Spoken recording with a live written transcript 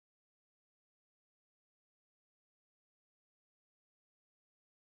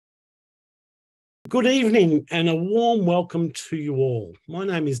Good evening and a warm welcome to you all. My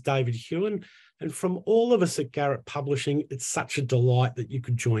name is David Hewen, and from all of us at Garratt Publishing, it's such a delight that you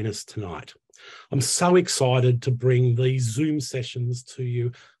could join us tonight. I'm so excited to bring these Zoom sessions to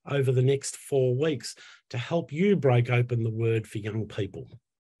you over the next 4 weeks to help you break open the word for young people.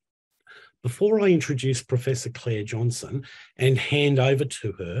 Before I introduce Professor Clare Johnson and hand over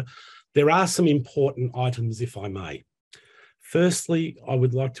to her, there are some important items, if I may. Firstly, I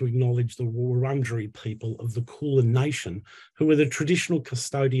would like to acknowledge the Wurundjeri people of the Kulin Nation, who are the traditional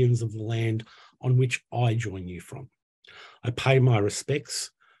custodians of the land on which I join you from. I pay my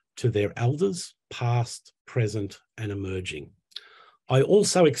respects to their elders, past, present, and emerging. I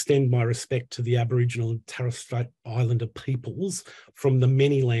also extend my respect to the Aboriginal and Torres Strait Islander peoples from the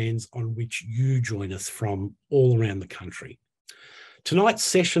many lands on which you join us from all around the country. Tonight's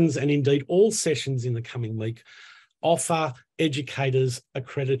sessions, and indeed all sessions in the coming week, offer educators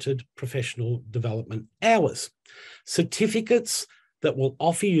accredited professional development hours. Certificates that will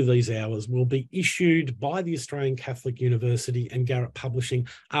offer you these hours will be issued by the Australian Catholic University and Garratt Publishing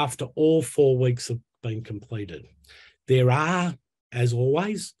after all 4 weeks have been completed. There are, as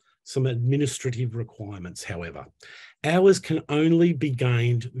always, some administrative requirements, however. Hours can only be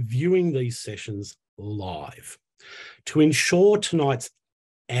gained viewing these sessions live. To ensure tonight's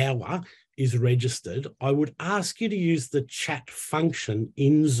hour is registered, I would ask you to use the chat function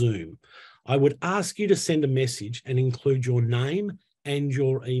in Zoom. I would ask you to send a message and include your name and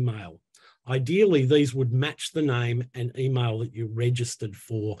your email. Ideally, these would match the name and email that you registered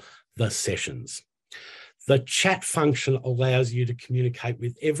for the sessions. The chat function allows you to communicate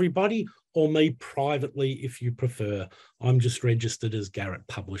with everybody or me privately if you prefer. I'm just registered as Garratt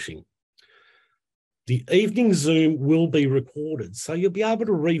Publishing. The evening Zoom will be recorded, so you'll be able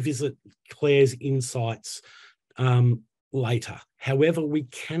to revisit Clare's insights later. However, we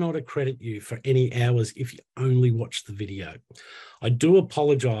cannot accredit you for any hours if you only watch the video. I do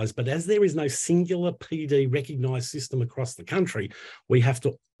apologise, but as there is no singular PD recognised system across the country, we have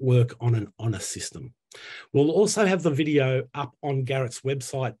to work on an honour system. We'll also have the video up on Garratt's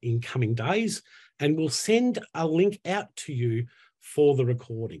website in coming days, and we'll send a link out to you for the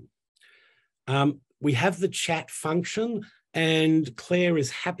recording. We have the chat function, and Clare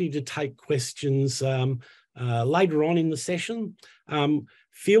is happy to take questions later on in the session.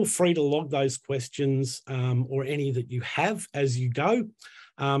 Feel free to log those questions or any that you have as you go.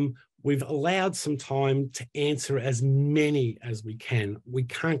 We've allowed some time to answer as many as we can. We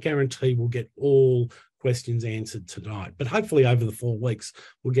can't guarantee we'll get all questions answered tonight, but hopefully over the 4 weeks,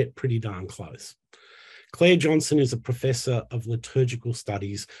 we'll get pretty darn close. Clare Johnson is a professor of liturgical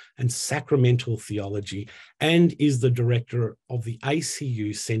studies and sacramental theology and is the director of the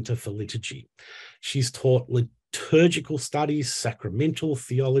ACU Centre for Liturgy. She's taught liturgical studies, sacramental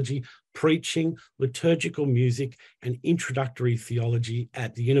theology, preaching, liturgical music, and introductory theology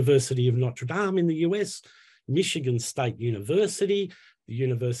at the University of Notre Dame in the US, Michigan State University, the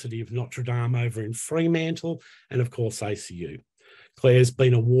University of Notre Dame over in Fremantle, and of course ACU. Clare's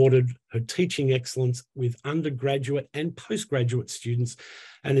been awarded her teaching excellence with undergraduate and postgraduate students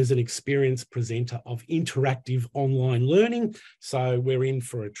and is an experienced presenter of interactive online learning, so we're in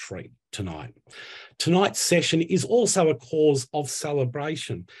for a treat tonight. Tonight's session is also a cause of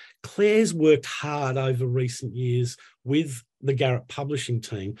celebration. Clare's worked hard over recent years with the Garratt Publishing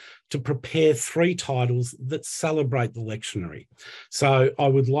team to prepare 3 titles that celebrate the lectionary. So I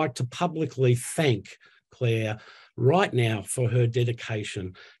would like to publicly thank Clare right now for her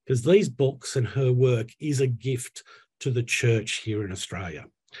dedication, because these books and her work is a gift to the church here in Australia.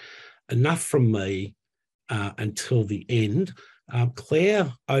 Enough from me until the end.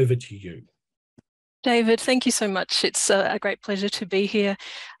 Clare, over to you. David, thank you so much. It's a great pleasure to be here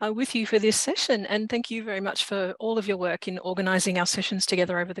with you for this session, and thank you very much for all of your work in organising our sessions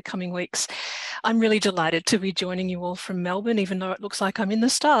together over the coming weeks. I'm really delighted to be joining you all from Melbourne, even though it looks like I'm in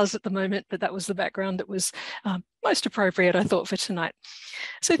the stars at the moment, but that was the background that was most appropriate, I thought, for tonight.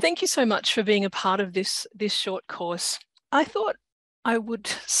 So thank you so much for being a part of this short course. I thought I would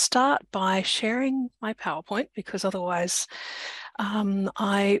start by sharing my PowerPoint, because otherwise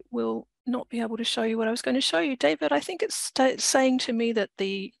I will not be able to show you what I was going to show you. David, I think it's saying to me that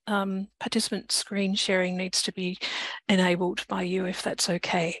the participant screen sharing needs to be enabled by you, if that's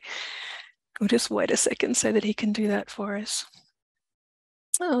okay. We'll just wait a second so that he can do that for us.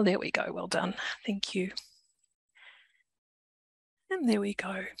 Oh, there we go. Well done. Thank you. And there we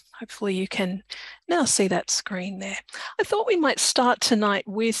go. Hopefully you can now see that screen there. I thought we might start tonight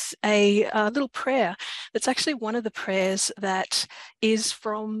with a little prayer. That's actually one of the prayers that is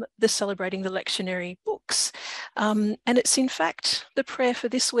from the Celebrating the Lectionary book. weeks. And it's in fact the prayer for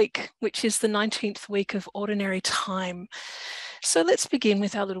this week, which is the 19th week of Ordinary Time. So let's begin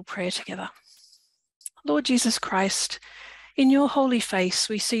with our little prayer together. Lord Jesus Christ, in your holy face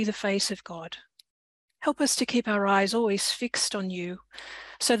we see the face of God. Help us to keep our eyes always fixed on you,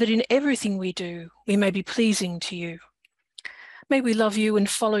 so that in everything we do, we may be pleasing to you. May we love you and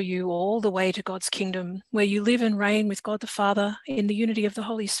follow you all the way to God's kingdom, where you live and reign with God the Father in the unity of the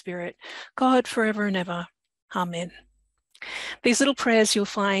Holy Spirit, God forever and ever. Amen. These little prayers you'll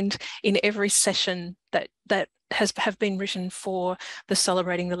find in every session that have been written for the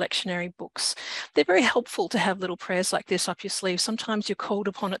Celebrating the Lectionary books. They're very helpful to have little prayers like this up your sleeve. Sometimes you're called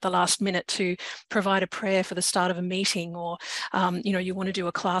upon at the last minute to provide a prayer for the start of a meeting, or you want to do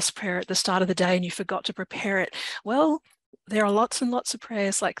a class prayer at the start of the day and you forgot to prepare it. Well, there are lots and lots of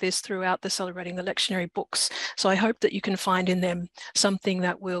prayers like this throughout the Celebrating the Lectionary books. So I hope that you can find in them something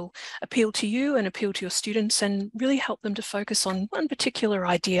that will appeal to you and appeal to your students and really help them to focus on one particular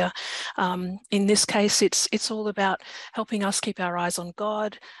idea. In this case, it's all about helping us keep our eyes on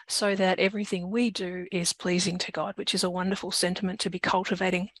God so that everything we do is pleasing to God, which is a wonderful sentiment to be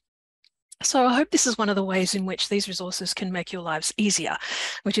cultivating. So I hope this is one of the ways in which these resources can make your lives easier,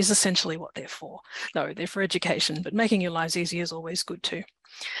 which is essentially what they're for. No, they're for education, but making your lives easier is always good too.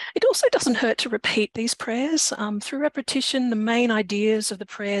 It also doesn't hurt to repeat these prayers. Through repetition, the main ideas of the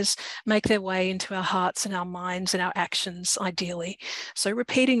prayers make their way into our hearts and our minds and our actions, ideally. So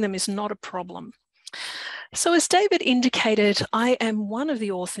repeating them is not a problem. So as David indicated, I am one of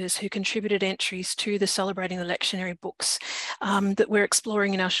the authors who contributed entries to the Celebrating the Lectionary books that we're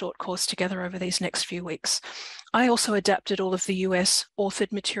exploring in our short course together over these next few weeks. I also adapted all of the US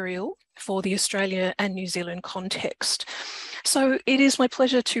authored material for the Australia and New Zealand context. So it is my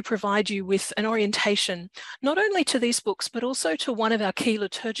pleasure to provide you with an orientation, not only to these books, but also to one of our key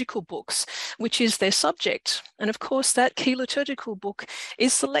liturgical books, which is their subject. And of course, that key liturgical book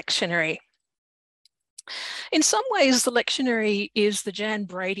is the lectionary. In some ways, the lectionary is the Jan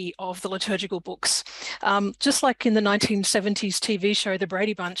Brady of the liturgical books. Just like in the 1970s TV show, The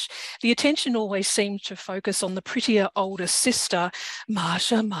Brady Bunch, the attention always seemed to focus on the prettier older sister,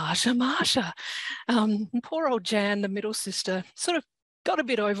 Marcia. Poor old Jan, the middle sister, sort of got a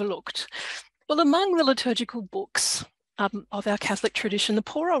bit overlooked. Well, among the liturgical books of our Catholic tradition, the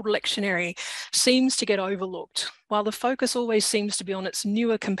poor old lectionary seems to get overlooked, while the focus always seems to be on its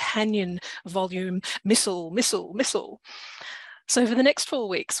newer companion volume, Missal. So for the next 4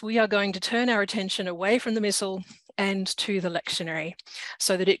 weeks, we are going to turn our attention away from the Missal and to the lectionary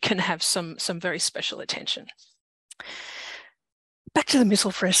so that it can have some very special attention. Back to the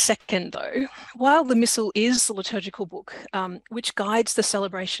Missal for a second, though. While the Missal is the liturgical book which guides the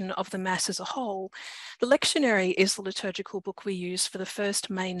celebration of the Mass as a whole, the lectionary is the liturgical book we use for the first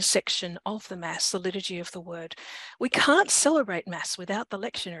main section of the Mass, the Liturgy of the Word. We can't celebrate Mass without the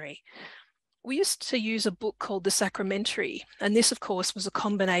lectionary. We used to use a book called the Sacramentary, and this, of course, was a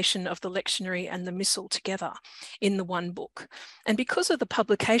combination of the lectionary and the Missal together in the one book. And because of the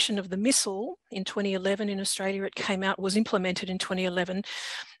publication of the Missal in 2011 in Australia, was implemented in 2011.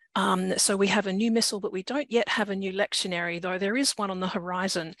 So we have a new Missal, but we don't yet have a new lectionary, though there is one on the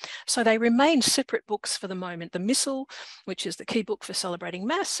horizon. So they remain separate books for the moment. The Missal, which is the key book for celebrating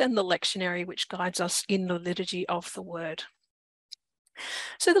Mass, and the lectionary, which guides us in the liturgy of the Word.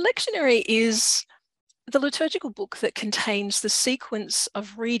 So the lectionary is the liturgical book that contains the sequence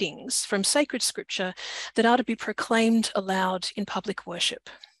of readings from sacred scripture that are to be proclaimed aloud in public worship.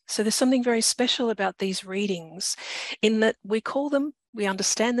 So there's something very special about these readings in that we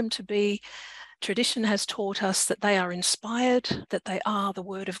understand them to be, tradition has taught us that they are inspired, that they are the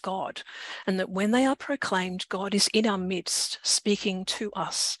word of God, and that when they are proclaimed, God is in our midst speaking to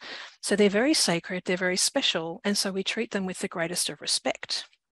us. So they're very sacred, they're very special, and so we treat them with the greatest of respect.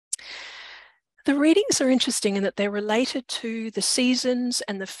 The readings are interesting in that they're related to the seasons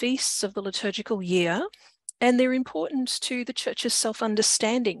and the feasts of the liturgical year, and they're important to the Church's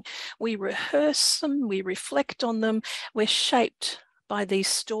self-understanding. We rehearse them, we reflect on them, we're shaped by these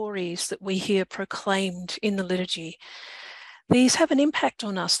stories that we hear proclaimed in the liturgy. These have an impact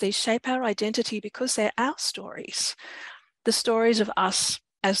on us. These shape our identity because they're our stories, the stories of us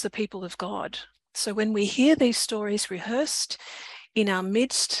as the people of God. So when we hear these stories rehearsed in our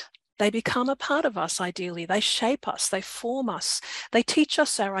midst, they become a part of us, ideally. They shape us, they form us, they teach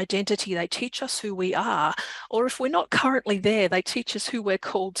us our identity, they teach us who we are, or if we're not currently there, they teach us who we're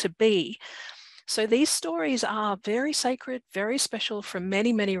called to be. So these stories are very sacred, very special for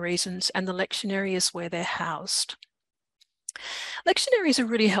many, many reasons, and the lectionary is where they're housed. Lectionaries are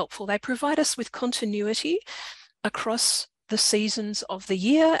really helpful. They provide us with continuity across the seasons of the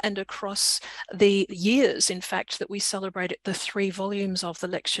year and across the years, in fact, that we celebrate the 3 volumes of the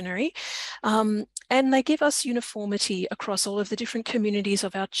lectionary. And they give us uniformity across all of the different communities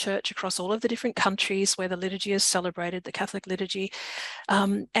of our church, across all of the different countries where the liturgy is celebrated, the Catholic liturgy.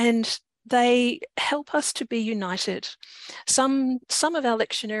 And they help us to be united. Some of our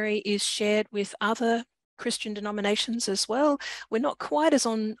lectionary is shared with other Christian denominations as well. We're not quite as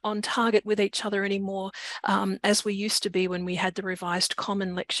on target with each other anymore as we used to be when we had the revised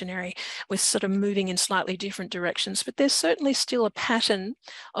common lectionary. We're sort of moving in slightly different directions, but there's certainly still a pattern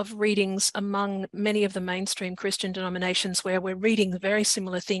of readings among many of the mainstream Christian denominations where we're reading very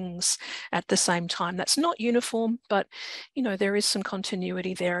similar things at the same time. That's not uniform, but there is some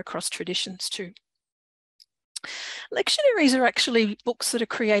continuity there across traditions too. Lectionaries are actually books that are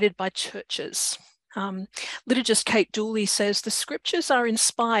created by churches. Liturgist Kate Dooley says the scriptures are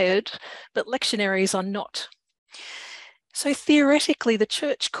inspired, but lectionaries are not. So theoretically, the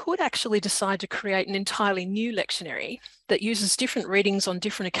church could actually decide to create an entirely new lectionary that uses different readings on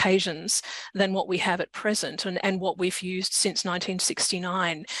different occasions than what we have at present and what we've used since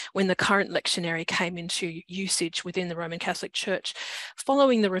 1969, when the current lectionary came into usage within the Roman Catholic Church,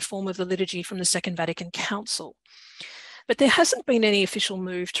 following the reform of the liturgy from the Second Vatican Council. But there hasn't been any official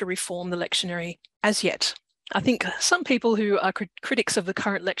move to reform the lectionary as yet. I think some people who are critics of the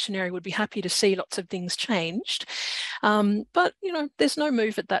current lectionary would be happy to see lots of things changed. But, there's no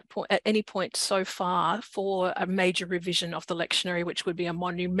move at that point, at any point so far, for a major revision of the lectionary, which would be a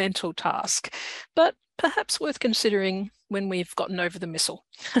monumental task, but perhaps worth considering when we've gotten over the missal,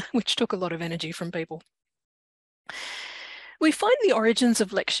 which took a lot of energy from people. We find the origins of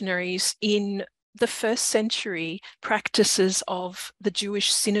lectionaries in the first century practices of the Jewish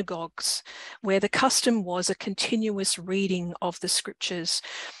synagogues, where the custom was a continuous reading of the scriptures.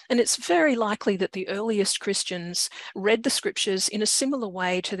 And it's very likely that the earliest Christians read the scriptures in a similar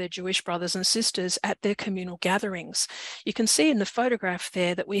way to their Jewish brothers and sisters at their communal gatherings. You can see in the photograph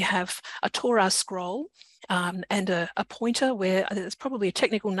there that we have a Torah scroll and a pointer, where there's probably a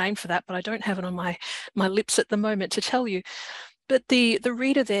technical name for that, but I don't have it on my lips at the moment to tell you. But the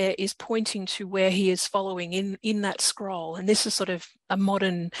reader there is pointing to where he is following in that scroll. And this is sort of a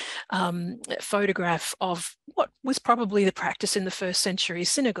modern photograph of what was probably the practice in the first century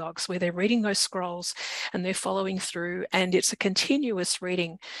synagogues, where they're reading those scrolls and they're following through, and it's a continuous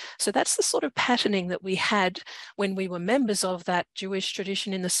reading. So that's the sort of patterning that we had when we were members of that Jewish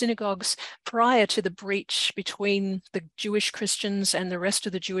tradition in the synagogues prior to the breach between the Jewish Christians and the rest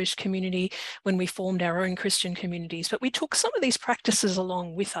of the Jewish community when we formed our own Christian communities. But we took some of these practices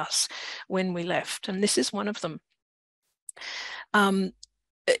along with us when we left, and this is one of them.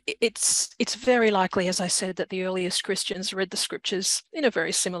 It's very likely, as I said, that the earliest Christians read the scriptures in a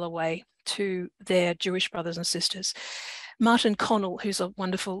very similar way to their Jewish brothers and sisters. Martin Connell, who's a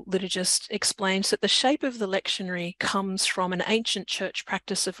wonderful liturgist, explains that the shape of the lectionary comes from an ancient church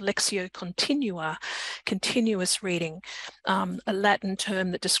practice of lectio continua, continuous reading, a Latin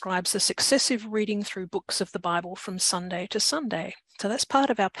term that describes the successive reading through books of the Bible from Sunday to Sunday. So that's part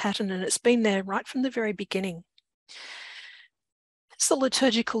of our pattern, and it's been there right from the very beginning. As the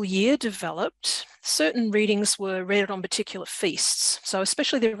liturgical year developed, certain readings were read on particular feasts. So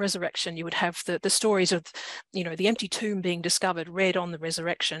especially the resurrection, you would have the stories of, the empty tomb being discovered read on the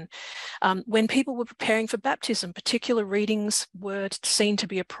resurrection. When people were preparing for baptism, particular readings were seen to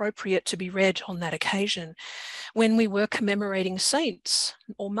be appropriate to be read on that occasion. When we were commemorating saints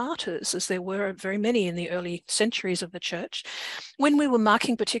or martyrs, as there were very many in the early centuries of the church, when we were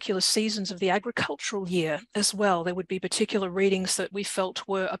marking particular seasons of the agricultural year as well, there would be particular readings that we felt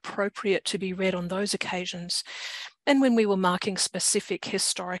were appropriate to be read on those occasions, and when we were marking specific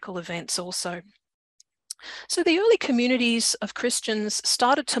historical events also. So the early communities of Christians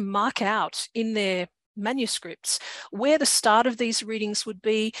started to mark out in their manuscripts where the start of these readings would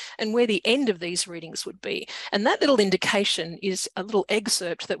be and where the end of these readings would be. And that little indication is a little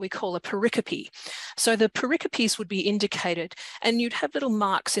excerpt that we call a pericope. So the pericopes would be indicated, and you'd have little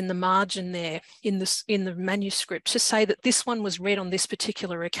marks in the margin there in the manuscript to say that this one was read on this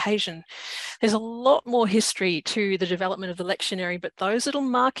particular occasion. There's a lot more history to the development of the lectionary, but those little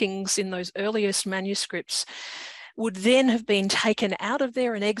markings in those earliest manuscripts would then have been taken out of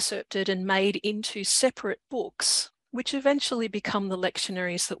there and excerpted and made into separate books, which eventually become the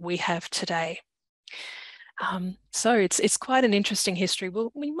lectionaries that we have today. So it's quite an interesting history.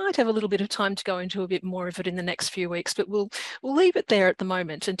 We might have a little bit of time to go into a bit more of it in the next few weeks, but we'll leave it there at the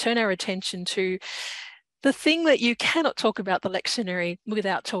moment and turn our attention to the thing that you cannot talk about the lectionary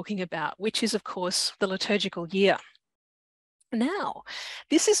without talking about, which is, of course, the liturgical year. Now,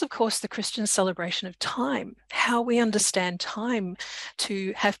 this is, of course, the Christian celebration of time, how we understand time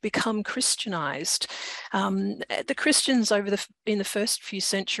to have become Christianized. The Christians in the first few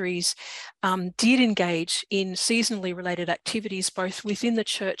centuries did engage in seasonally related activities, both within the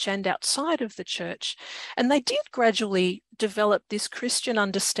church and outside of the church. And they did gradually develop this Christian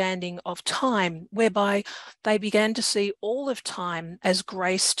understanding of time, whereby they began to see all of time as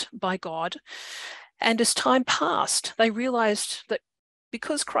graced by God. And as time passed, they realized that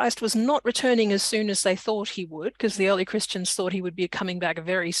because Christ was not returning as soon as they thought he would, because the early Christians thought he would be coming back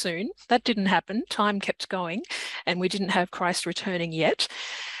very soon, that didn't happen. Time kept going, and we didn't have Christ returning yet.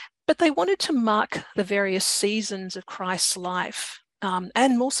 But they wanted to mark the various seasons of Christ's life,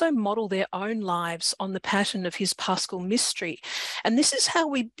 and also model their own lives on the pattern of his paschal mystery. And this is how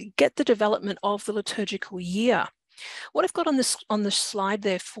we get the development of the liturgical year. What I've got on the slide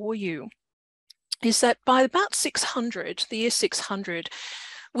there for you is that by about 600, the year 600,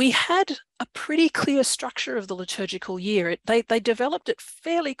 we had a pretty clear structure of the liturgical year. They developed it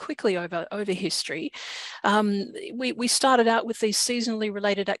fairly quickly over history. We started out with these seasonally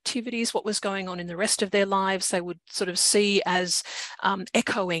related activities, what was going on in the rest of their lives, they would sort of see as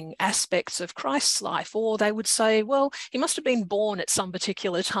echoing aspects of Christ's life, or they would say, well, he must have been born at some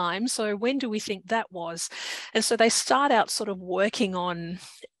particular time, so when do we think that was? And so they start out sort of working on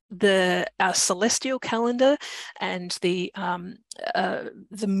the celestial calendar and the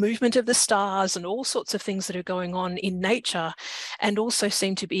movement of the stars and all sorts of things that are going on in nature, and also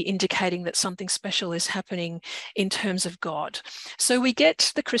seem to be indicating that something special is happening in terms of God. So we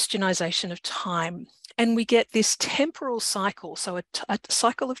get the Christianization of time, and we get this temporal cycle, so a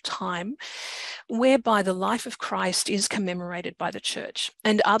cycle of time whereby the life of Christ is commemorated by the church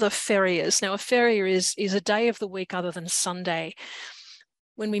and other ferias. Now, a feria is a day of the week other than Sunday.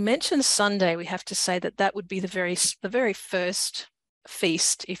 When we mention Sunday, we have to say that that would be the very first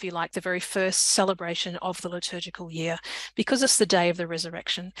feast, if you like, the very first celebration of the liturgical year, because it's the day of the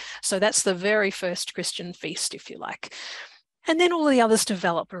resurrection. So that's the very first Christian feast, if you like. And then all the others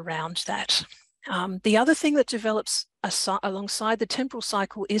develop around that. The other thing that develops alongside the temporal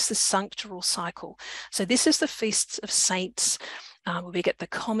cycle is the sanctoral cycle. So this is the feasts of saints. We get the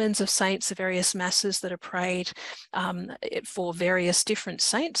commons of saints, the various masses that are prayed for various different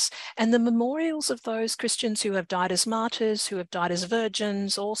saints, and the memorials of those Christians who have died as martyrs, who have died as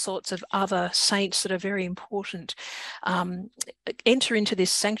virgins, all sorts of other saints that are very important, enter into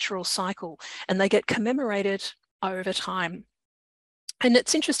this sanctoral cycle, and they get commemorated over time. And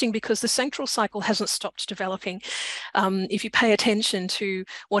it's interesting because the sanctoral cycle hasn't stopped developing. If you pay attention to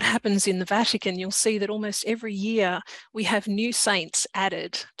what happens in the Vatican, you'll see that almost every year we have new saints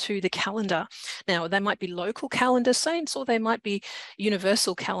added to the calendar. Now, they might be local calendar saints, or they might be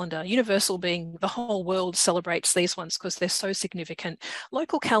universal calendar. Universal being the whole world celebrates these ones because they're so significant.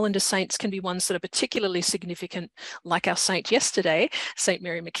 Local calendar saints can be ones that are particularly significant, like our saint yesterday, St.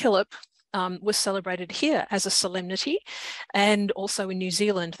 Mary MacKillop, was celebrated here as a solemnity, and also in New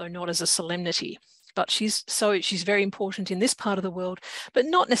Zealand, though not as a solemnity. But she's very important in this part of the world, but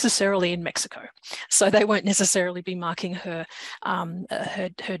not necessarily in Mexico. So they won't necessarily be marking her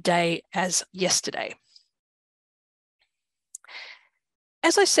day as yesterday.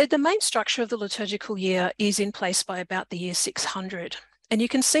 As I said, the main structure of the liturgical year is in place by about the year 600. And you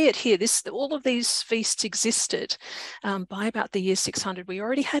can see it here. All of these feasts existed by about the year 600. We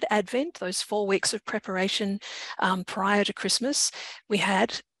already had Advent, those 4 weeks of preparation prior to Christmas. We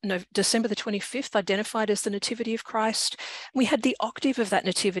had December the 25th identified as the Nativity of Christ. We had the octave of that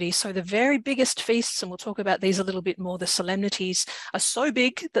Nativity. So the very biggest feasts, and we'll talk about these a little bit more, the solemnities, are so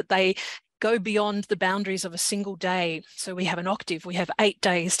big that they go beyond the boundaries of a single day. So we have an octave. We have 8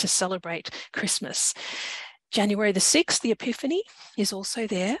 days to celebrate Christmas. January the 6th, the Epiphany, is also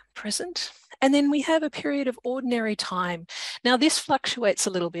there, present. And then we have a period of ordinary time. Now, this fluctuates a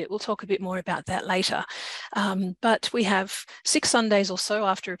little bit. We'll talk a bit more about that later. But we have 6 Sundays or so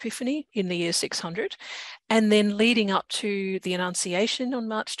after Epiphany in the year 600, and then leading up to the Annunciation on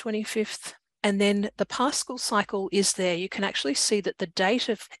March 25th. And then the Paschal cycle is there. You can actually see that the date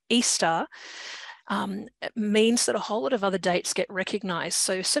of Easter means that a whole lot of other dates get recognised.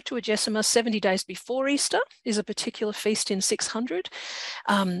 So Septuagesima, 70 days before Easter, is a particular feast in 600,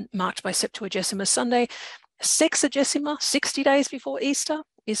 marked by Septuagesima Sunday. Sexagesima, 60 days before Easter,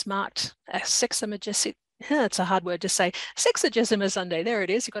 is marked as Sexagesima. It's a hard word to say. Sexagesima Sunday, there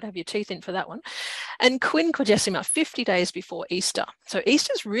it is. You've got to have your teeth in for that one. And Quinquagesima, 50 days before Easter. So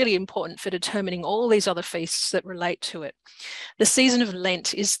Easter is really important for determining all these other feasts that relate to it. The season of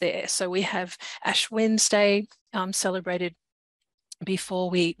Lent is there. So we have Ash Wednesday celebrated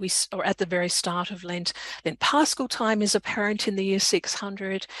before or at the very start of Lent. Then Paschal time is apparent in the year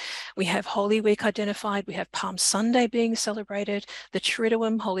 600. We have Holy Week identified. We have Palm Sunday being celebrated, the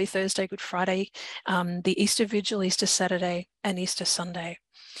Triduum, Holy Thursday, Good Friday, the Easter Vigil, Easter Saturday, and Easter Sunday.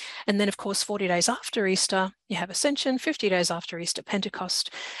 And then, of course, 40 days after Easter, you have Ascension, 50 days after Easter, Pentecost,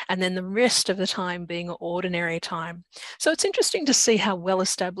 and then the rest of the time being ordinary time. So it's interesting to see how well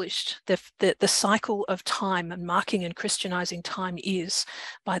established the cycle of time and marking and Christianizing time is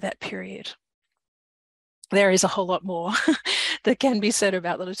by that period. There is a whole lot more that can be said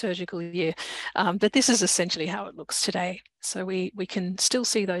about the liturgical year, but this is essentially how it looks today. So we can still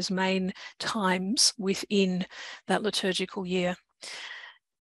see those main times within that liturgical year.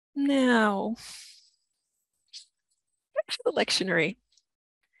 Now, back to the lectionary.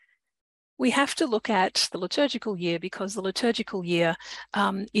 We have to look at the liturgical year because the liturgical year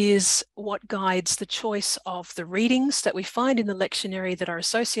is what guides the choice of the readings that we find in the lectionary that are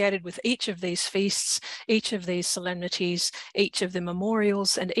associated with each of these feasts, each of these solemnities, each of the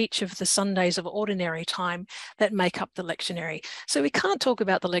memorials, and each of the Sundays of ordinary time that make up the lectionary. So we can't talk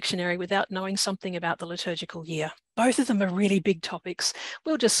about the lectionary without knowing something about the liturgical year. Both of them are really big topics.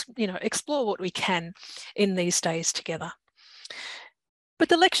 We'll just, explore what we can in these days together. But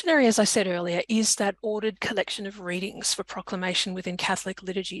the lectionary, as I said earlier, is that ordered collection of readings for proclamation within Catholic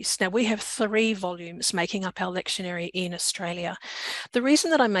liturgies. Now, we have 3 volumes making up our lectionary in Australia. The reason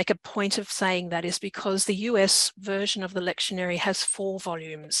that I make a point of saying that is because the US version of the lectionary has 4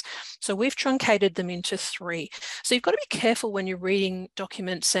 volumes. So we've truncated them into 3. So you've got to be careful when you're reading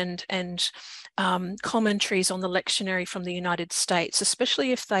documents and commentaries on the lectionary from the United States,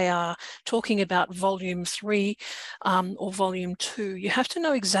 especially if they are talking about volume 3 or volume 2. You have to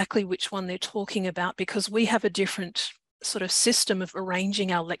know exactly which one they're talking about because we have a different sort of system of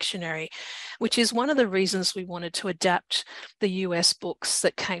arranging our lectionary, which is one of the reasons we wanted to adapt the US books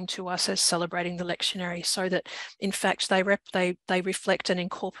that came to us as Celebrating the Lectionary, so that in fact they reflect and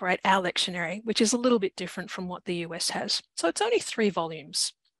incorporate our lectionary, which is a little bit different from what the US has. So it's only 3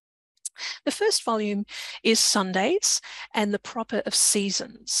 volumes. The first volume is Sundays and the Proper of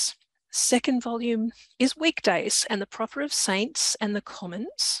Seasons. Second volume is Weekdays and the Proper of Saints and the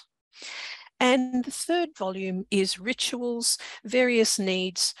Commons. And the third volume is Rituals, Various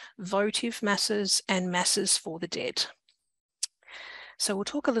Needs, Votive Masses, and Masses for the Dead. So we'll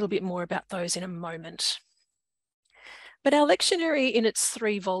talk a little bit more about those in a moment. But our lectionary in its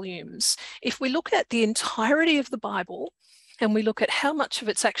 3 volumes, if we look at the entirety of the Bible, and we look at how much of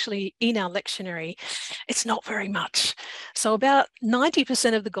it's actually in our lectionary, it's not very much. So about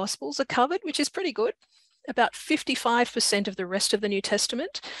 90% of the Gospels are covered, which is pretty good. About 55% of the rest of the New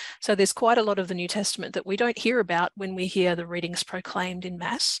Testament. So there's quite a lot of the New Testament that we don't hear about when we hear the readings proclaimed in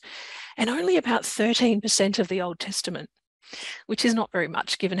Mass. And only about 13% of the Old Testament, which is not very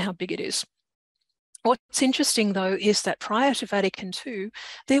much given how big it is. What's interesting, though, is that prior to Vatican II,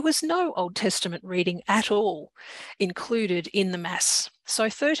 there was no Old Testament reading at all included in the Mass. So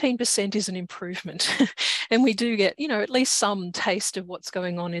 13% is an improvement. And we do get, at least some taste of what's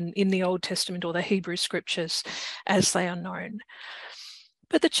going on in the Old Testament or the Hebrew Scriptures as they are known.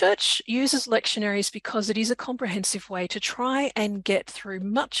 But the Church uses lectionaries because it is a comprehensive way to try and get through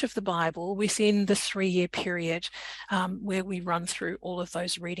much of the Bible within the 3-year period where we run through all of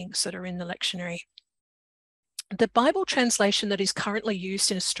those readings that are in the lectionary. The Bible translation that is currently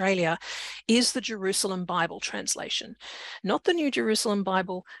used in Australia is the Jerusalem Bible translation, not the New Jerusalem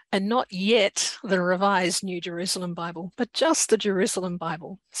Bible and not yet the Revised New Jerusalem Bible, but just the Jerusalem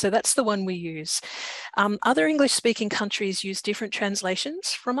Bible. So that's the one we use. Other English-speaking countries use different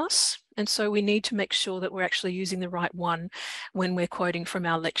translations from us, and so we need to make sure that we're actually using the right one when we're quoting from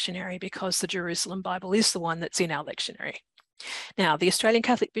our lectionary, because the Jerusalem Bible is the one that's in our lectionary. Now, the Australian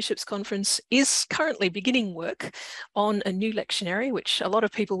Catholic Bishops' Conference is currently beginning work on a new lectionary, which a lot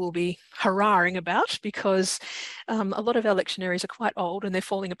of people will be hurrahing about because a lot of our lectionaries are quite old and they're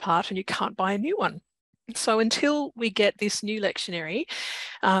falling apart and you can't buy a new one. So until we get this new lectionary,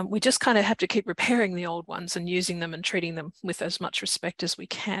 we just kind of have to keep repairing the old ones and using them and treating them with as much respect as we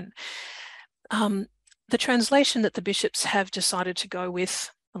can. The translation that the bishops have decided to go with,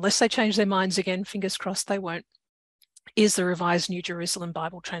 unless they change their minds again, fingers crossed they won't, is the Revised New Jerusalem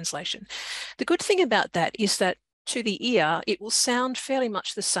Bible translation. The good thing about that is that to the ear, it will sound fairly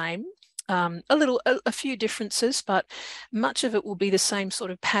much the same. A few differences, but much of it will be the same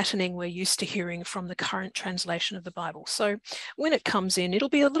sort of patterning we're used to hearing from the current translation of the Bible. So when it comes in, it'll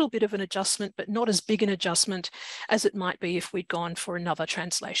be a little bit of an adjustment, but not as big an adjustment as it might be if we'd gone for another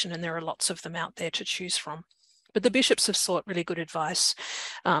translation, and there are lots of them out there to choose from. But the bishops have sought really good advice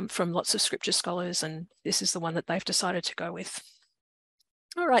from lots of scripture scholars, and this is the one that they've decided to go with.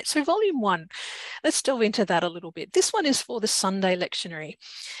 All right, so volume 1, let's delve into that a little bit. This one is for the Sunday lectionary.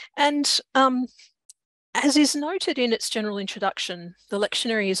 And as is noted in its general introduction, the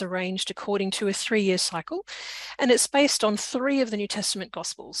lectionary is arranged according to a 3-year cycle, and it's based on 3 of the New Testament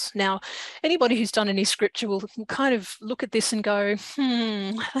Gospels. Now, anybody who's done any scripture will kind of look at this and go,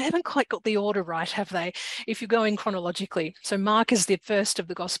 they haven't quite got the order right, have they? If you're going chronologically. So Mark is the first of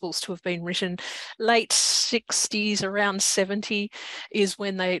the Gospels to have been written. Late 60s, around 70 is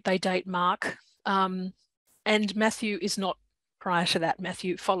when they date Mark. And Matthew is not prior to that.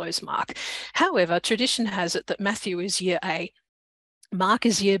 Matthew follows Mark. However, tradition has it that Matthew is year A, Mark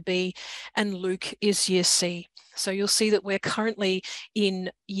is year B, and Luke is year C. So you'll see that we're currently in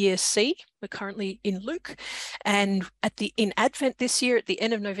year C, we're currently in Luke, and in Advent this year, at the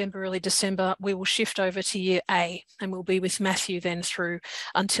end of November, early December, we will shift over to year A, and we'll be with Matthew then through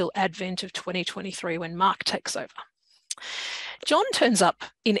until Advent of 2023 when Mark takes over. John turns up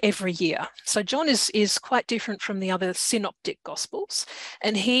in every year. So John is quite different from the other synoptic Gospels,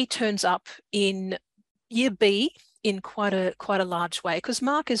 and he turns up in year B in quite a large way, because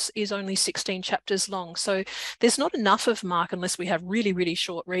Mark is only 16 chapters long. So there's not enough of Mark unless we have really, really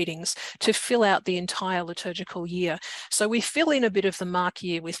short readings to fill out the entire liturgical year. So we fill in a bit of the Mark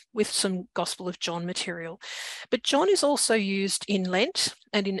year with some Gospel of John material. But John is also used in Lent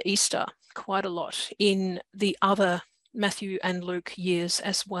and in Easter quite a lot in the other Matthew and Luke years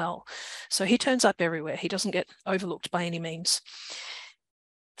as well. So he turns up everywhere. He doesn't get overlooked by any means.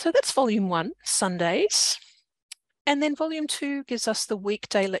 So that's volume 1, Sundays. And then volume 2 gives us the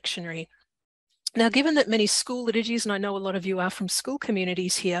weekday lectionary. Now, given that many school liturgies, and I know a lot of you are from school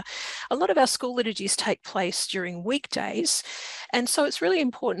communities here, a lot of our school liturgies take place during weekdays. And so it's really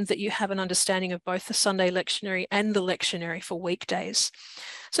important that you have an understanding of both the Sunday lectionary and the lectionary for weekdays.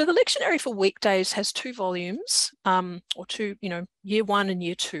 So the lectionary for weekdays has 2 volumes, or 2, year 1 and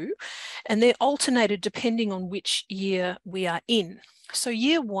year 2, and they're alternated depending on which year we are in. So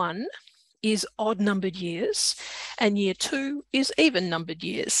year 1 is odd-numbered years, and year 2 is even-numbered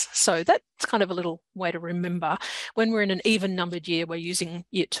years. So that's kind of a little way to remember. When we're in an even-numbered year, we're using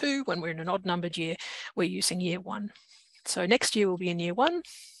year 2. When we're in an odd-numbered year, we're using year 1. So next year will be in year 1,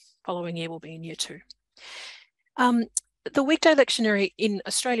 following year will be in year 2. The weekday lectionary in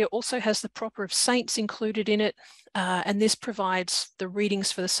Australia also has the Proper of Saints included in it, and this provides the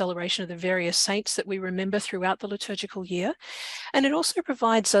readings for the celebration of the various saints that we remember throughout the liturgical year. And it also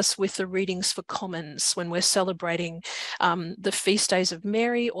provides us with the readings for commons when we're celebrating the feast days of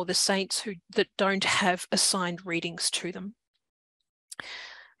Mary or the saints that don't have assigned readings to them.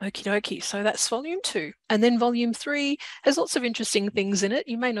 Okie dokie, so that's volume 2. And then volume 3 has lots of interesting things in it.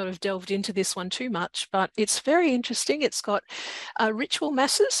 You may not have delved into this one too much, but it's very interesting. It's got ritual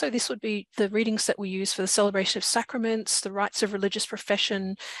masses. So this would be the readings that we use for the celebration of sacraments, the rites of religious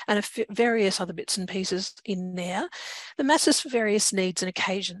profession, and various other bits and pieces in there. The masses for various needs and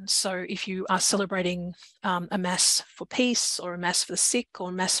occasions. So if you are celebrating a mass for peace, or a mass for the sick, or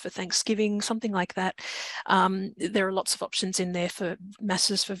a mass for Thanksgiving, something like that, there are lots of options in there for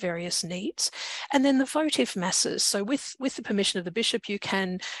masses for various needs. And then the votive masses. So with the permission of the bishop, you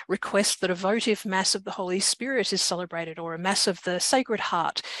can request that a votive mass of the Holy Spirit is celebrated, or a mass of the Sacred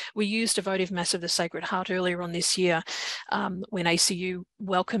Heart. We used a votive mass of the Sacred Heart earlier on this year when ACU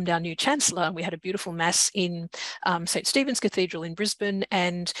welcomed our new Chancellor. We had a beautiful mass in St. Stephen's Cathedral in Brisbane,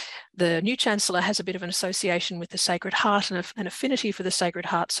 and the new Chancellor has a bit of an association with the Sacred Heart and an affinity for the Sacred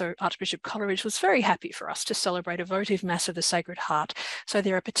Heart. So Archbishop Coleridge was very happy for us to celebrate a votive mass of the Sacred Heart. So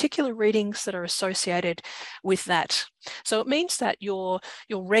there are particular readings that are associated with that. So it means that your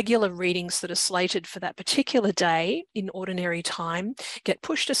regular readings that are slated for that particular day in ordinary time get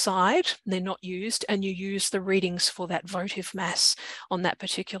pushed aside, they're not used, and you use the readings for that votive mass on that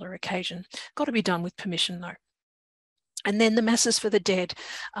particular occasion. Got to be done with permission though. And then the masses for the dead,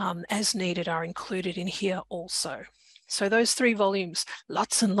 as needed, are included in here also. So those 3 volumes,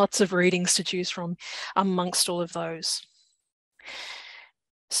 lots and lots of readings to choose from amongst all of those.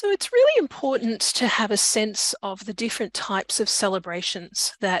 So it's really important to have a sense of the different types of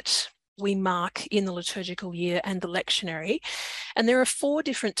celebrations that we mark in the liturgical year and the lectionary. And there are 4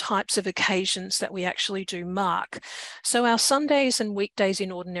 different types of occasions that we actually do mark. So our Sundays and weekdays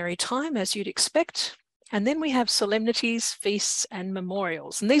in ordinary time, as you'd expect. And then we have solemnities, feasts, and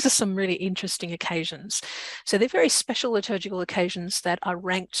memorials. And these are some really interesting occasions. So they're very special liturgical occasions that are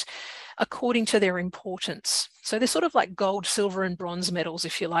ranked according to their importance. So they're sort of like gold, silver, and bronze medals,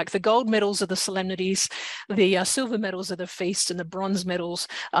 if you like. The gold medals are the solemnities, the silver medals are the feasts, and the bronze medals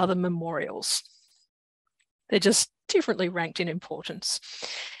are the memorials. They're just differently ranked in importance.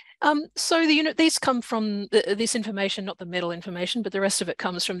 So these come from this information, not the medal information, but the rest of it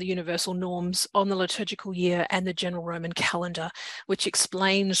comes from the universal norms on the liturgical year and the general Roman calendar, which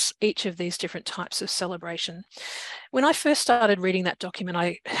explains each of these different types of celebration. When I first started reading that document,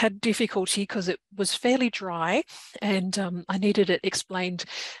 I had difficulty because it was fairly dry, and I needed it explained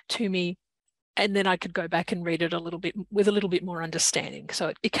to me, and then I could go back and read it a little bit with a little bit more understanding.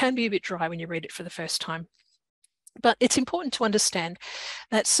 So it can be a bit dry when you read it for the first time. But it's important to understand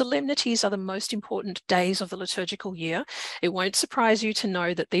that solemnities are the most important days of the liturgical year. It won't surprise you to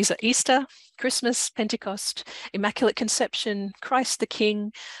know that these are Easter, Christmas, Pentecost, Immaculate Conception, Christ the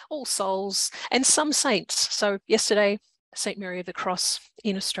King, All Souls, and some saints. So yesterday, St. Mary of the Cross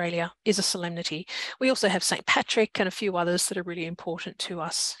in Australia is a solemnity. We also have St. Patrick and a few others that are really important to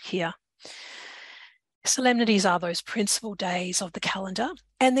us here. Solemnities are those principal days of the calendar,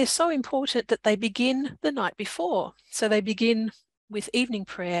 and they're so important that they begin the night before. So they begin with evening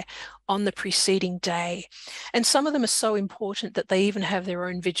prayer on the preceding day. And some of them are so important that they even have their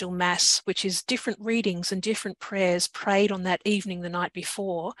own vigil mass, which is different readings and different prayers prayed on that evening the night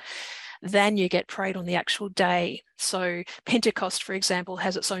before than you get prayed on the actual day. So Pentecost, for example,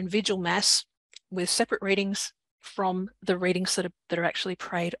 has its own vigil mass with separate readings from the readings that are actually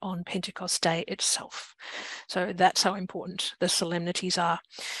prayed on Pentecost Day itself. So that's how important the solemnities are.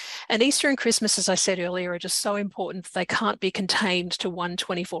 And Easter and Christmas, as I said earlier, are just so important that they can't be contained to one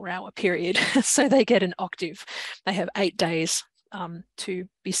 24-hour period. So they get an octave. They have 8 days to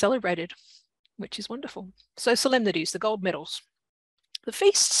be celebrated, which is wonderful. So solemnities, the gold medals. The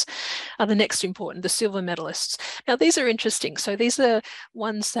feasts are the next important, the silver medalists. Now, these are interesting. So these are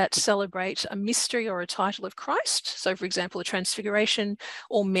ones that celebrate a mystery or a title of Christ. So, for example, the Transfiguration,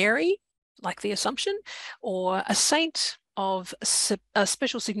 or Mary, like the Assumption, or a saint of a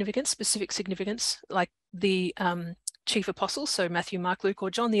special significance, specific significance, like the chief apostles, so Matthew, Mark, Luke, or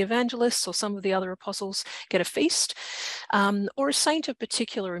John the evangelists, or some of the other apostles get a feast, or a saint of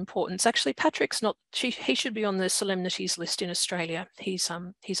particular importance. Actually, Patrick's not, he should be on the solemnities list in Australia. He's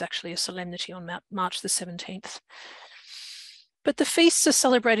actually a solemnity on March the 17th. But the feasts are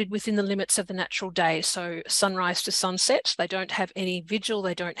celebrated within the limits of the natural day, so sunrise to sunset. They don't have any vigil,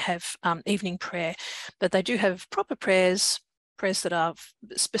 they don't have evening prayer, but they do have proper prayers that are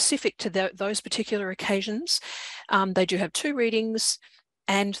specific to those particular occasions. They do have 2 readings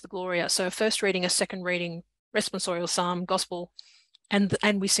and the Gloria. So a first reading, a second reading, responsorial psalm, gospel, and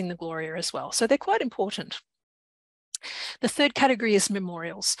we sing the Gloria as well. So they're quite important. The third category is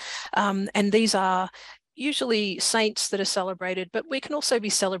memorials, and these are usually saints that are celebrated, but we can also be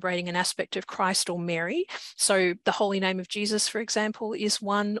celebrating an aspect of Christ or Mary. So the Holy Name of Jesus, for example, is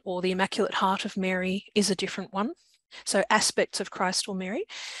one, or the Immaculate Heart of Mary is a different one. So aspects of Christ or Mary.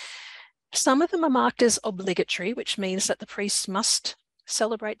 Some of them are marked as obligatory, which means that the priest must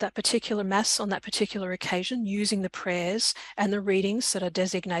celebrate that particular Mass on that particular occasion using the prayers and the readings that are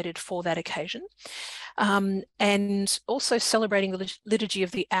designated for that occasion. And also celebrating the liturgy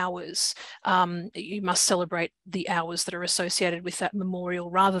of the hours. You must celebrate the hours that are associated with that memorial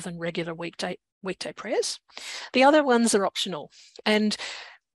rather than regular weekday prayers. The other ones are optional. And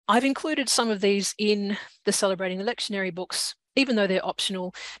I've included some of these in the Celebrating the Lectionary books, even though they're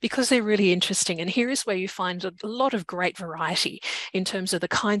optional, because they're really interesting. And here is where you find a lot of great variety in terms of the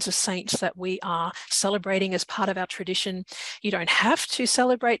kinds of saints that we are celebrating as part of our tradition. You don't have to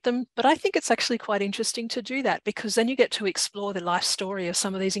celebrate them, but I think it's actually quite interesting to do that, because then you get to explore the life story of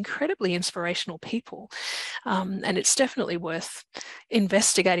some of these incredibly inspirational people. And it's definitely worth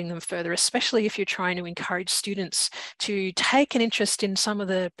investigating them further, especially if you're trying to encourage students to take an interest in some of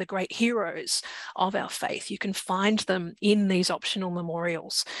the great heroes of our faith. You can find them in these optional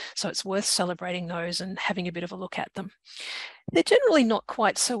memorials. So it's worth celebrating those and having a bit of a look at them. They're generally not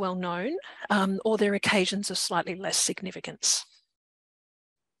quite so well known, or their occasions of slightly less significance.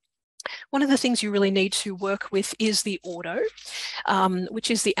 One of the things you really need to work with is the Ordo, which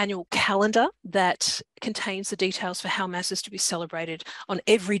is the annual calendar that contains the details for how Mass is to be celebrated on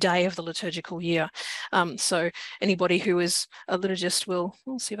every day of the liturgical year. So anybody who is a liturgist will,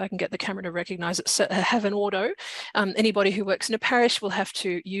 we'll see if I can get the camera to recognise it, have an Ordo. Anybody who works in a parish will have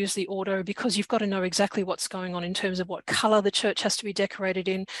to use the Ordo, because you've got to know exactly what's going on in terms of what colour the church has to be decorated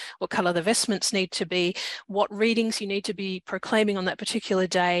in, what colour the vestments need to be, what readings you need to be proclaiming on that particular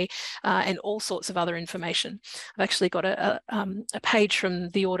day, and all sorts of other information. I've actually got a page from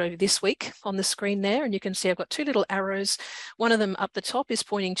the Ordo this week on the screen there, and you can see I've got 2 little arrows. One of them up the top is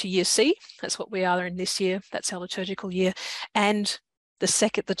pointing to year C. That's what we are in this year. That's our liturgical year. And the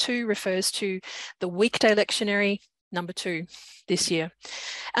 2 refers to the weekday lectionary, number 2 this year.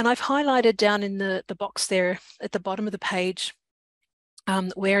 And I've highlighted down in the box there at the bottom of the page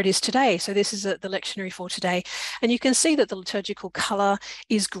where it is today. So this is the lectionary for today. And you can see that the liturgical colour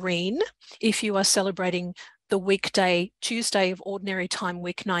is green if you are celebrating the weekday, Tuesday of Ordinary Time,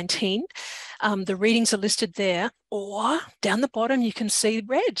 week 19. The readings are listed there, or down the bottom you can see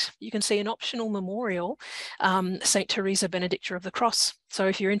red. You can see an optional memorial, St. Teresa Benedicta of the Cross. So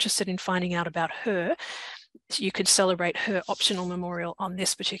if you're interested in finding out about her, you could celebrate her optional memorial on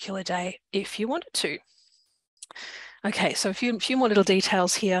this particular day if you wanted to. Okay, so a few more little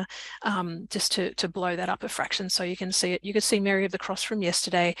details here, just to blow that up a fraction so you can see it. You can see Mary of the Cross from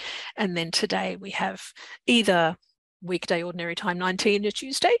yesterday, and then today we have either weekday Ordinary Time 19 to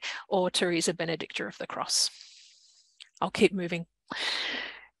Tuesday or Teresa Benedicta of the Cross. I'll keep moving.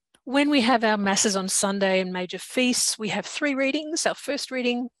 When we have our masses on Sunday and major feasts, we have 3 readings. Our first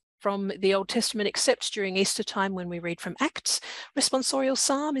reading from the Old Testament, except during Easter time when we read from Acts. Responsorial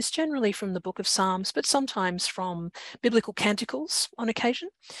Psalm is generally from the book of Psalms, but sometimes from biblical canticles on occasion.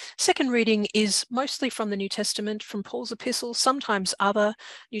 Second reading is mostly from the New Testament, from Paul's epistles, sometimes other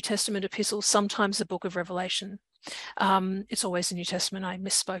New Testament epistles, sometimes the book of Revelation. It's always the New Testament, I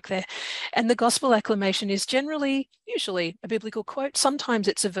misspoke there. And the gospel acclamation is usually a biblical quote. Sometimes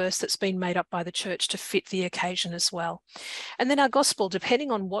it's a verse that's been made up by the church to fit the occasion as well. And then our gospel,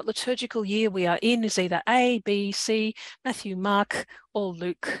 depending on what liturgical year we are in, is either A, B, C, Matthew, Mark, or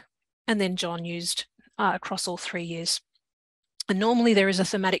Luke, and then John used across all 3 years. And normally there is a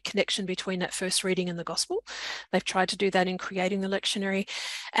thematic connection between that first reading and the gospel. They've tried to do that in creating the lectionary.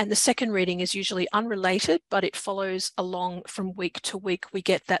 And the second reading is usually unrelated, but it follows along from week to week. We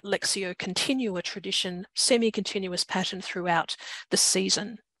get that Lectio Continua tradition, semi-continuous pattern throughout the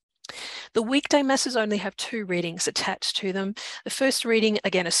season. The weekday masses only have 2 readings attached to them. The first reading,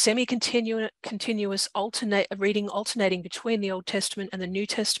 again, a semi-continuous reading alternating between the Old Testament and the New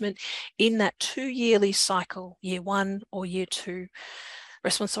Testament in that 2-yearly cycle, year 1 or year 2.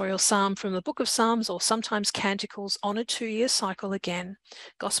 Responsorial Psalm from the book of Psalms, or sometimes canticles on a 2-year cycle again,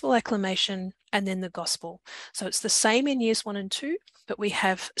 gospel acclamation, and then the gospel. So it's the same in years 1 and 2, but we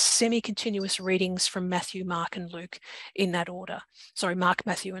have semi-continuous readings from Matthew, Mark, and Luke in that order. Sorry, Mark,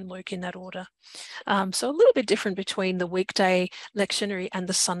 Matthew, and Luke in that order. So a little bit different between the weekday lectionary and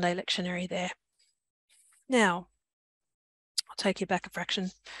the Sunday lectionary there. Now, I'll take you back a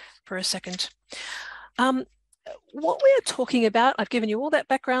fraction for a second. What we are talking about, I've given you all that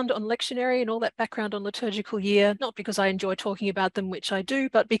background on lectionary and all that background on liturgical year, not because I enjoy talking about them, which I do,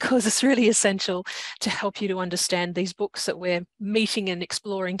 but because it's really essential to help you to understand these books that we're meeting and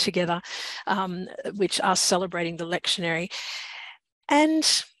exploring together, which are celebrating the lectionary.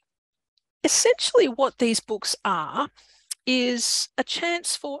 And essentially what these books are is a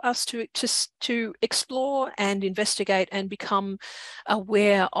chance for us to explore and investigate and become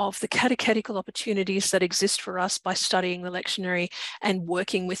aware of the catechetical opportunities that exist for us by studying the lectionary and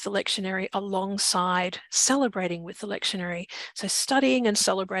working with the lectionary alongside celebrating with the lectionary. So studying and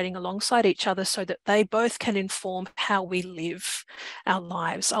celebrating alongside each other so that they both can inform how we live our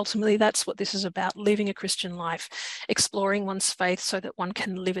lives. Ultimately, that's what this is about, living a Christian life, exploring one's faith so that one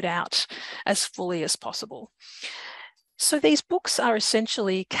can live it out as fully as possible. So these books are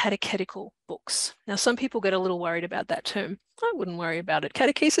essentially catechetical books. Now, some people get a little worried about that term. I wouldn't worry about it.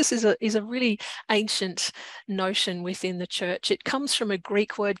 Catechesis is a really ancient notion within the church. It comes from a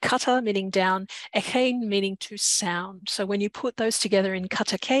Greek word, kata, meaning down, echein, meaning to sound. So when you put those together in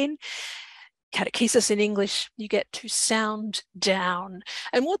katechein, catechesis in English, you get to sound down.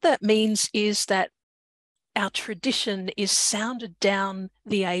 And what that means is that our tradition is sounded down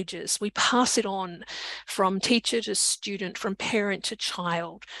the ages. We pass it on from teacher to student, from parent to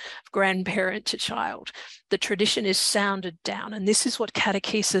child, grandparent to child. The tradition is sounded down, and this is what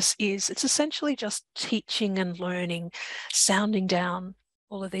catechesis is. It's essentially just teaching and learning, sounding down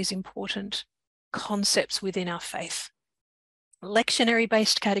all of these important concepts within our faith.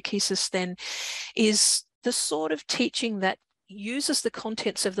 Lectionary-based catechesis then is the sort of teaching that uses the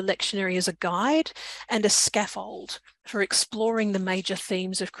contents of the lectionary as a guide and a scaffold for exploring the major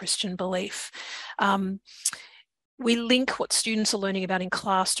themes of Christian belief. We link what students are learning about in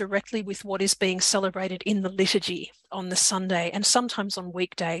class directly with what is being celebrated in the liturgy on the Sunday and sometimes on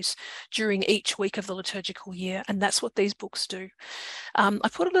weekdays during each week of the liturgical year, and that's what these books do. I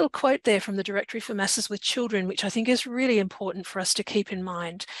put a little quote there from the Directory for Masses with Children, which I think is really important for us to keep in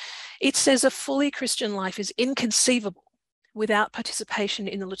mind. It says, "A fully Christian life is inconceivable without participation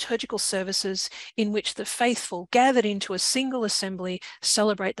in the liturgical services in which the faithful gathered into a single assembly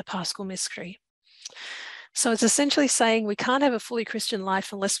celebrate the Paschal mystery." So it's essentially saying we can't have a fully Christian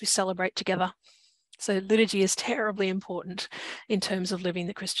life unless we celebrate together. So liturgy is terribly important in terms of living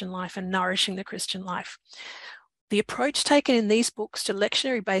the Christian life and nourishing the Christian life. The approach taken in these books to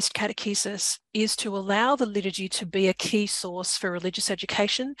lectionary-based catechesis is to allow the liturgy to be a key source for religious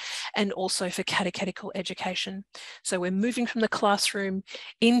education and also for catechetical education. So we're moving from the classroom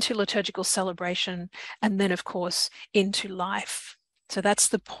into liturgical celebration and then, of course, into life. So that's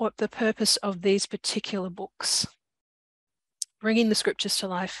the purpose of these particular books. Bringing the scriptures to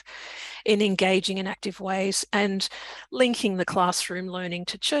life in engaging in active ways and linking the classroom learning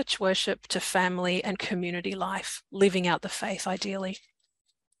to church worship, to family and community life, living out the faith ideally.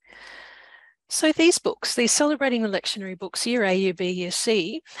 So these books, these Celebrating the Lectionary books, Year A, Year B, Year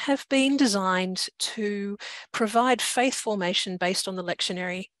C, have been designed to provide faith formation based on the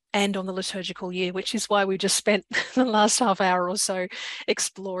lectionary and on the liturgical year, which is why we just spent the last half hour or so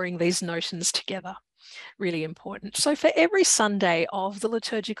exploring these notions together. Really important. So for every Sunday of the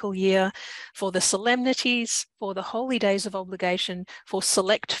liturgical year, for the solemnities, for the holy days of obligation, for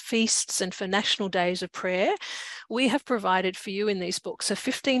select feasts and for national days of prayer, we have provided for you in these books a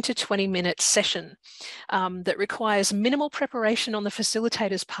 15 to 20 minute session that requires minimal preparation on the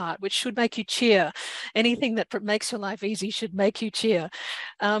facilitator's part, which should make you cheer. Anything that makes your life easy should make you cheer.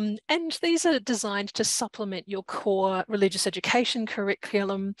 And these are designed to supplement your core religious education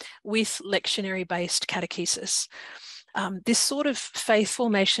curriculum with lectionary-based catechesis. This sort of faith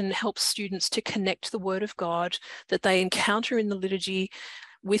formation helps students to connect the Word of God that they encounter in the liturgy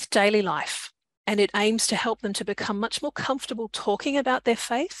with daily life. And it aims to help them to become much more comfortable talking about their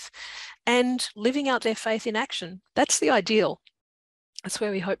faith and living out their faith in action. That's the ideal. That's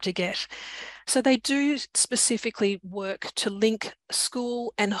where we hope to get. So they do specifically work to link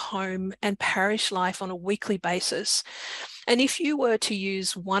school and home and parish life on a weekly basis. And if you were to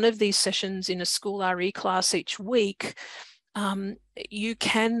use one of these sessions in a school RE class each week, you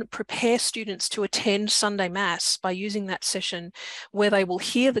can prepare students to attend Sunday Mass by using that session where they will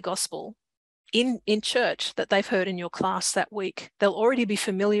hear the gospel in church that they've heard in your class that week. They'll already be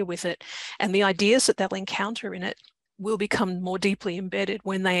familiar with it, and the ideas that they'll encounter in it will become more deeply embedded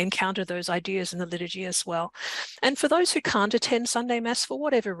when they encounter those ideas in the liturgy as well. And for those who can't attend Sunday Mass for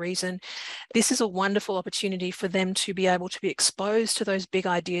whatever reason, this is a wonderful opportunity for them to be able to be exposed to those big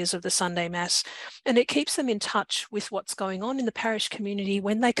ideas of the Sunday Mass. And it keeps them in touch with what's going on in the parish community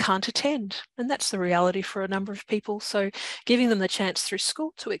when they can't attend. And that's the reality for a number of people. So giving them the chance through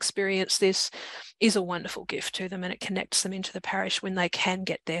school to experience this is a wonderful gift to them, and it connects them into the parish when they can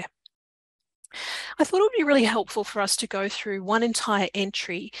get there. I thought it would be really helpful for us to go through one entire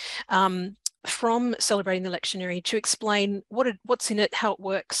entry from Celebrating the Lectionary to explain what's in it, how it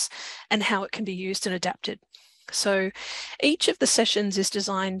works, and how it can be used and adapted. So each of the sessions is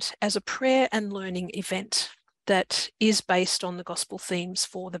designed as a prayer and learning event that is based on the gospel themes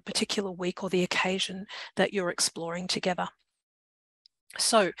for the particular week or the occasion that you're exploring together.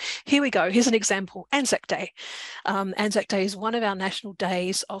 So here we go. Here's an example, Anzac Day. Anzac Day is one of our national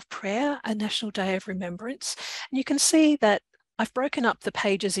days of prayer, a national day of remembrance. And you can see that I've broken up the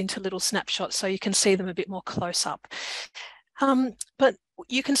pages into little snapshots so you can see them a bit more close up. But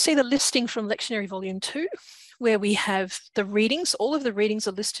you can see the listing from Lectionary Volume 2, where we have the readings. All of the readings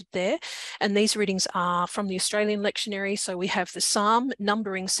are listed there, and these readings are from the Australian Lectionary. So we have the Psalm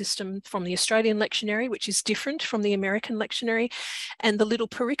numbering system from the Australian Lectionary, which is different from the American Lectionary, and the little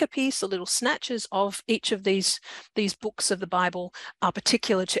pericopes, the little snatches of each of these books of the Bible are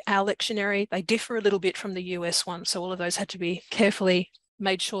particular to our lectionary. They differ a little bit from the US one, so all of those had to be carefully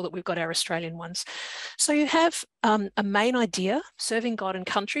made sure that we've got our Australian ones. So you have a main idea. Serving God and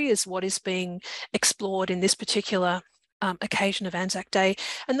country is what is being explored in this particular occasion of Anzac Day.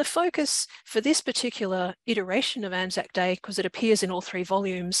 And the focus for this particular iteration of Anzac Day, because it appears in all 3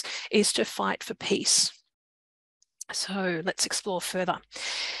 volumes, is to fight for peace. So let's explore further.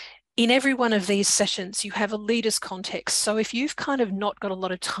 In every one of these sessions, you have a leader's context. So if you've kind of not got a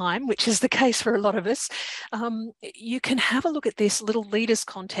lot of time, which is the case for a lot of us, you can have a look at this little leader's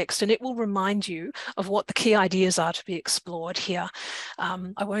context, and it will remind you of what the key ideas are to be explored here.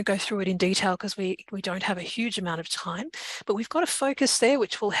 I won't go through it in detail because we don't have a huge amount of time, but we've got a focus there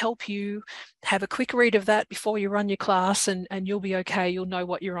which will help you have a quick read of that before you run your class, and you'll be okay. You'll know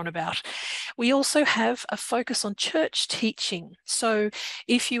what you're on about. We also have a focus on church teaching. So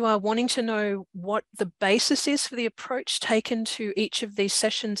if you are wanting to know what the basis is for the approach taken to each of these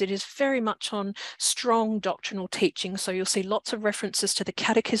sessions, it is very much on strong doctrinal teaching. So you'll see lots of references to the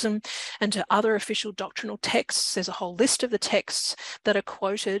catechism and to other official doctrinal texts. There's a whole list of the texts that are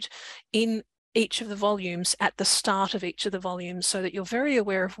quoted in each of the volumes at the start of each of the volumes, so that you're very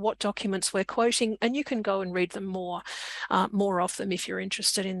aware of what documents we're quoting, and you can go and read them more of them if you're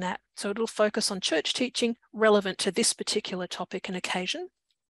interested in that. So it'll focus on church teaching relevant to this particular topic and occasion.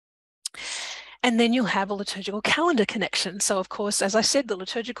 And then you'll have a liturgical calendar connection. So of course, as I said, the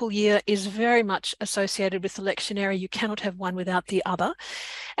liturgical year is very much associated with the lectionary. You cannot have one without the other.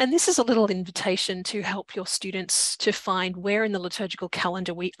 And this is a little invitation to help your students to find where in the liturgical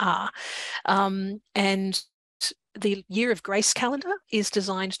calendar we are. And the Year of Grace calendar is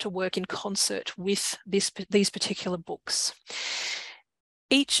designed to work in concert with these particular books.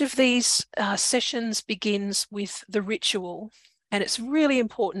 Each of these sessions begins with the ritual. And it's really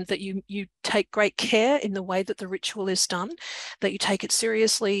important that you take great care in the way that the ritual is done, that you take it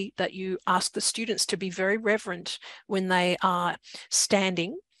seriously, that you ask the students to be very reverent when they are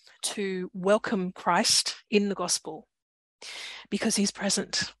standing to welcome Christ in the gospel, because he's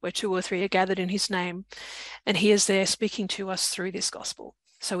present where 2 or 3 are gathered in his name, and he is there speaking to us through this gospel.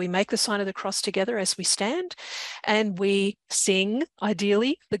 So we make the sign of the cross together as we stand, and we sing,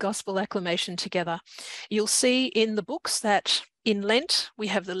 ideally, the gospel acclamation together. You'll see in the books that in Lent, we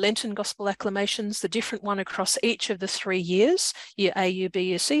have the Lenten Gospel acclamations, the different one across each of the 3 years, year A, year B,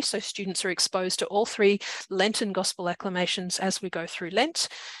 year C. So students are exposed to all 3 Lenten Gospel acclamations as we go through Lent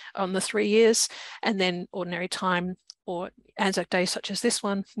on the 3 years, and then ordinary time or Anzac Day, such as this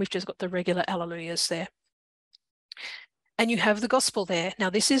one, we've just got the regular Alleluias there. And you have the gospel there. Now,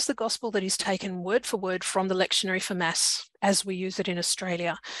 this is the gospel that is taken word for word from the lectionary for Mass as we use it in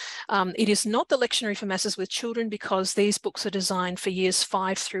Australia. It is not the lectionary for Masses with children, because these books are designed for years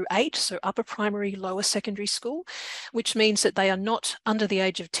 5 through 8, so upper primary, lower secondary school, which means that they are not under the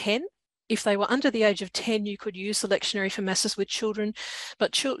age of 10. If they were under the age of 10, you could use the lectionary for Masses with children,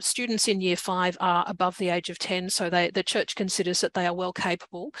 but students in year 5 are above the age of 10, so the church considers that they are well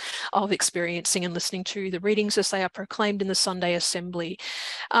capable of experiencing and listening to the readings as they are proclaimed in the Sunday assembly.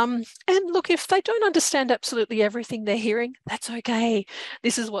 And look, if they don't understand absolutely everything they're hearing, that's okay.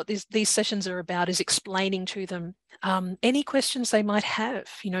 This is what these sessions are about, is explaining to them any questions they might have,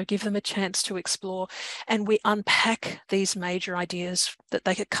 give them a chance to explore, and we unpack these major ideas that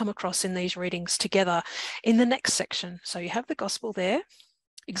they could come across in these readings together in the next section. So you have the gospel there,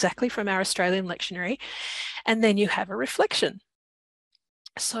 exactly from our Australian lectionary, and then you have a reflection.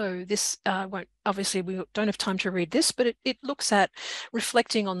 So this obviously we don't have time to read this, but it looks at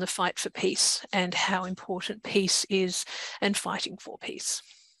reflecting on the fight for peace and how important peace is and fighting for peace.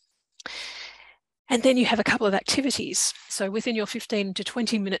 And then you have a couple of activities. So within your 15 to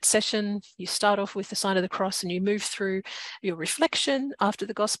 20-minute session, you start off with the sign of the cross and you move through your reflection after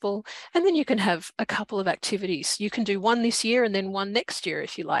the gospel, and then you can have a couple of activities. You can do one this year and then one next year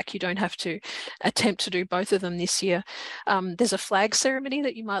if you like. You don't have to attempt to do both of them this year. There's a flag ceremony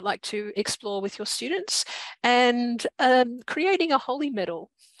that you might like to explore with your students, and creating a holy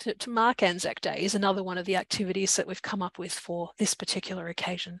medal to mark Anzac Day is another one of the activities that we've come up with for this particular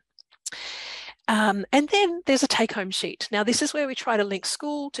occasion. And then there's a take-home sheet. Now, this is where we try to link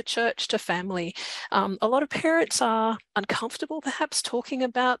school to church to family. A lot of parents are uncomfortable, perhaps, talking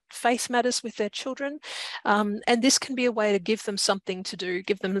about faith matters with their children. And this can be a way to give them something to do,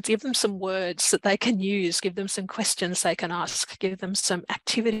 give them some words that they can use, give them some questions they can ask, give them some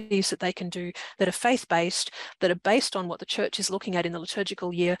activities that they can do that are faith-based, that are based on what the church is looking at in the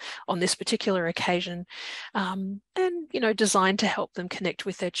liturgical year on this particular occasion, and, designed to help them connect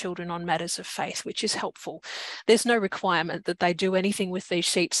with their children on matters of faith, which is helpful. There's no requirement that they do anything with these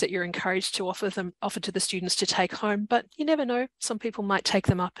sheets that you're encouraged to offer to the students to take home, but you never know. Some people might take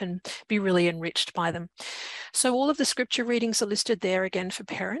them up and be really enriched by them. So all of the scripture readings are listed there again for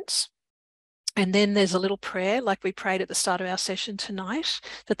parents. And then there's a little prayer like we prayed at the start of our session tonight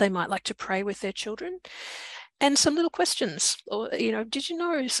that they might like to pray with their children. And some little questions, or, did you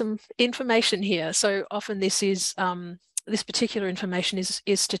know some information here? So often this particular information is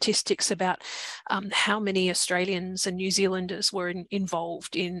statistics about how many Australians and New Zealanders were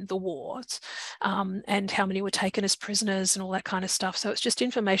involved in the wars, and how many were taken as prisoners and all that kind of stuff. So it's just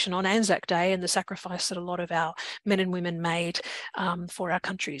information on Anzac Day and the sacrifice that a lot of our men and women made for our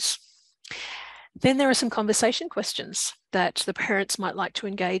countries. Then there are some conversation questions that the parents might like to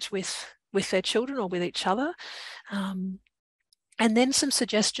engage with their children or with each other. And then some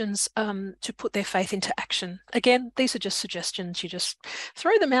suggestions to put their faith into action. Again, these are just suggestions. You just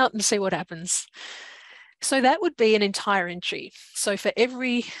throw them out and see what happens. So that would be an entire entry. So for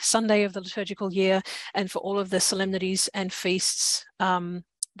every Sunday of the liturgical year and for all of the solemnities and feasts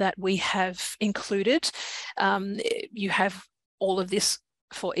that we have included, you have all of this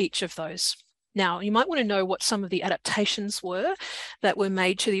for each of those. Now, you might want to know what some of the adaptations were that were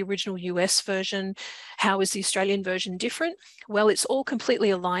made to the original US version. How is the Australian version different? Well, it's all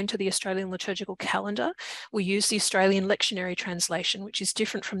completely aligned to the Australian liturgical calendar. We use the Australian lectionary translation, which is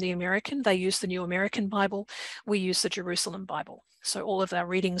different from the American. They use the New American Bible. We use the Jerusalem Bible. So all of our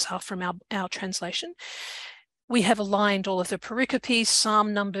readings are from our translation. We have aligned all of the pericopes,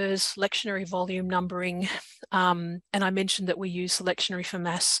 psalm numbers, lectionary volume numbering, and I mentioned that we use the lectionary for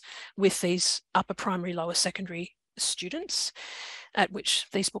Mass with these upper primary, lower secondary students at which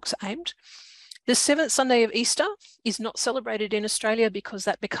these books are aimed. The 7th Sunday of Easter is not celebrated in Australia because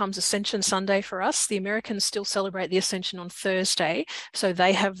that becomes Ascension Sunday for us. The Americans still celebrate the Ascension on Thursday, so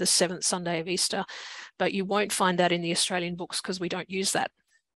they have the 7th Sunday of Easter, but you won't find that in the Australian books because we don't use that.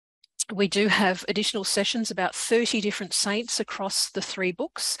 We do have additional sessions, about 30 different saints across the 3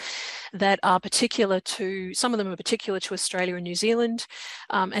 books that are particular to, some of them are particular to Australia and New Zealand,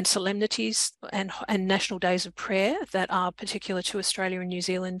 and solemnities and national days of prayer that are particular to Australia and New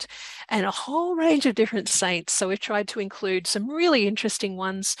Zealand, and a whole range of different saints. So we've tried to include some really interesting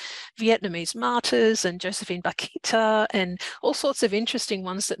ones, Vietnamese martyrs and Josephine Bakhita, and all sorts of interesting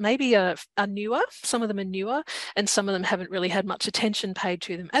ones that maybe are newer. Some of them are newer, and some of them haven't really had much attention paid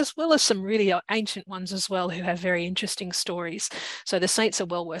to them, as well as some really ancient ones as well who have very interesting stories. So the saints are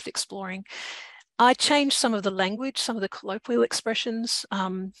well worth exploring. I changed some of the language, some of the colloquial expressions,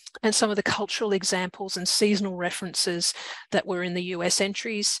 and some of the cultural examples and seasonal references that were in the US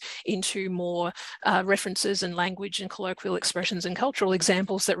entries into more references and language and colloquial expressions and cultural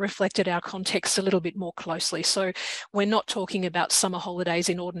examples that reflected our context a little bit more closely. So we're not talking about summer holidays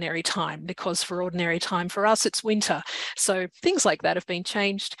in ordinary time, because for ordinary time for us, it's winter. So things like that have been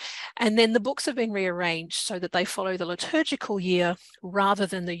changed. And then the books have been rearranged so that they follow the liturgical year rather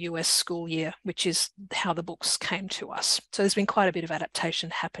than the US school year, which is how the books came to us. So there's been quite a bit of adaptation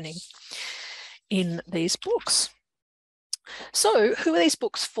happening in these books. So who are these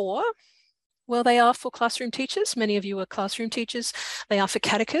books for? Well, they are for classroom teachers. Many of you are classroom teachers. They are for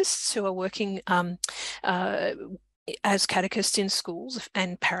catechists who are working as catechists in schools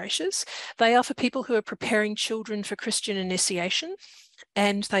and parishes. They are for people who are preparing children for Christian initiation.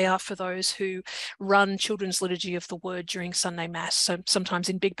 And they are for those who run children's liturgy of the word during Sunday Mass. So sometimes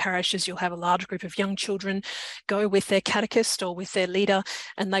in big parishes, you'll have a large group of young children go with their catechist or with their leader,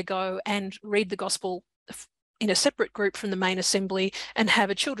 and they go and read the gospel in a separate group from the main assembly and have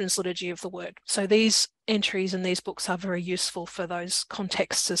a children's liturgy of the word. So these entries and these books are very useful for those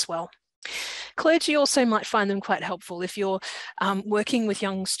contexts as well. Clergy also might find them quite helpful if you're working with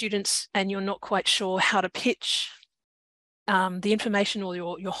young students and you're not quite sure how to pitch the information or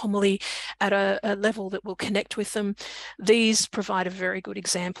your homily at a level that will connect with them. These provide a very good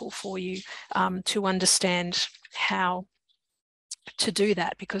example for you to understand how to do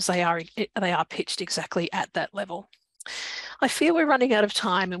that, because they are pitched exactly at that level. I fear we're running out of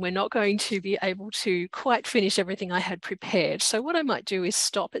time and we're not going to be able to quite finish everything I had prepared. So what I might do is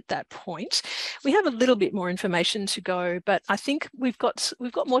stop at that point. We have a little bit more information to go, but I think we've got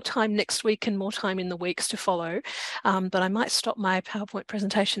more time next week and more time in the weeks to follow. But I might stop my PowerPoint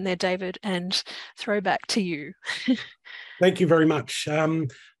presentation there, David, and throw back to you. Thank you very much.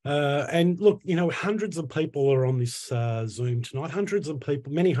 And look, hundreds of people are on this Zoom tonight.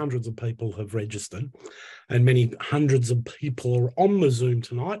 Many hundreds of people have registered, and many hundreds of people are on the Zoom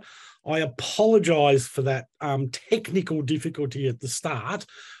tonight. I apologise for that technical difficulty at the start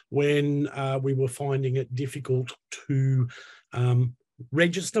when we were finding it difficult to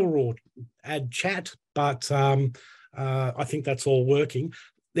register or add chat, but I think that's all working.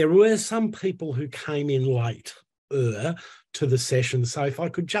 There were some people who came in late to the session. So if I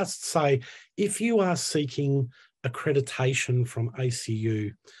could just say, if you are seeking accreditation from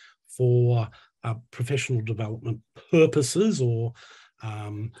ACU for professional development purposes or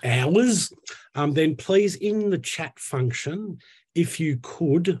hours, then please, in the chat function, if you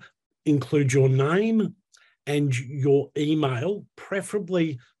could include your name and your email,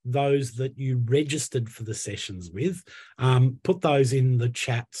 preferably those that you registered for the sessions with, put those in the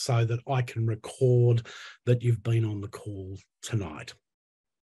chat so that I can record that you've been on the call tonight.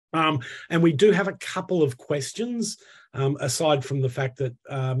 And we do have a couple of questions, aside from the fact that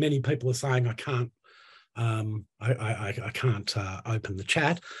many people are saying I can't open the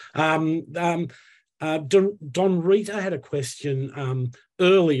chat. Don Rita had a question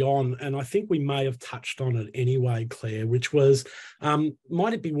early on, and I think we may have touched on it anyway, Claire, which was,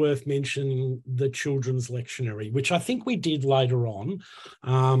 might it be worth mentioning the children's lectionary, which I think we did later on.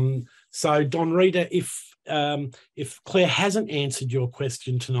 So Don Rita, if Claire hasn't answered your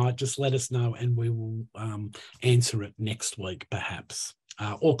question tonight, just let us know and we will answer it next week, perhaps,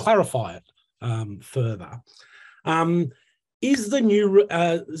 or clarify it further. Is the new,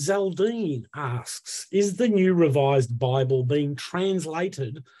 Zeldine asks, is the new Revised Bible being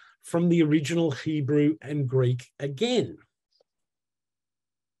translated from the original Hebrew and Greek again?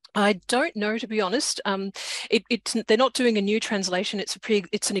 I don't know, to be honest. They're not doing a new translation.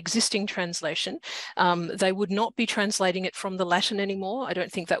 It's an existing translation. They would not be translating it from the Latin anymore. I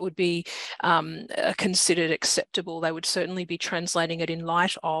don't think that would be considered acceptable. They would certainly be translating it in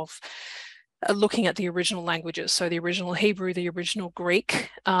light of looking at the original languages, so the original Hebrew, the original Greek,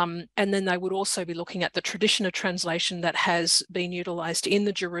 and then they would also be looking at the tradition of translation that has been utilised in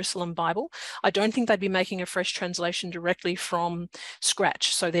the Jerusalem Bible. I don't think they'd be making a fresh translation directly from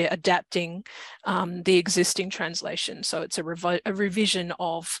scratch, so they're adapting the existing translation. So it's a revision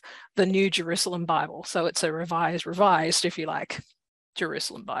of the new Jerusalem Bible. So it's a revised, if you like,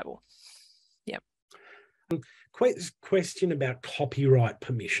 Jerusalem Bible. Yeah. Question about copyright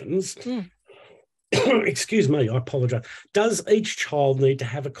permissions. Excuse me, I apologise. Does each child need to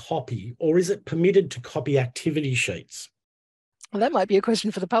have a copy, or is it permitted to copy activity sheets? Well, that might be a question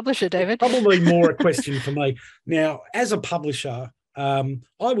for the publisher, David. Probably more a question for me. Now, as a publisher, I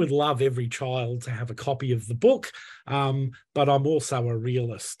would love every child to have a copy of the book, but I'm also a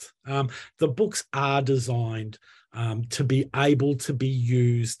realist. The books are designed to be able to be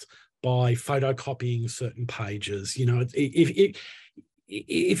used by photocopying certain pages. You know,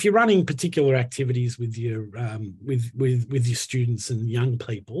 if you're running particular activities with your with your students and young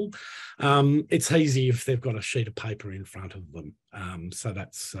people, it's easy if they've got a sheet of paper in front of them. So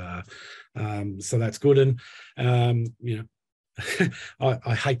that's good. And you know,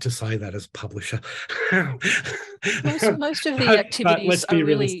 I hate to say that as a publisher. Most of the activities are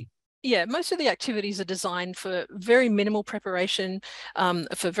really. Yeah, most of the activities are designed for very minimal preparation,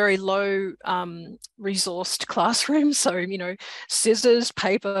 for very low resourced classrooms. So, you know, scissors,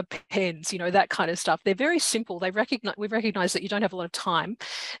 paper, pens, you know, that kind of stuff. They're very simple. We recognize that you don't have a lot of time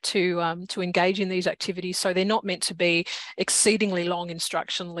to engage in these activities. So they're not meant to be exceedingly long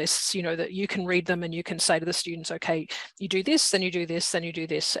instruction lists, you know, that you can read them and you can say to the students, okay, you do this, then you do this, then you do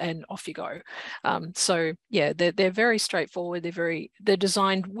this, and off you go. So yeah, they're very straightforward. They're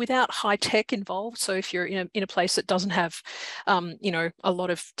designed without high tech involved. So if you're in a place that doesn't have, you know, a lot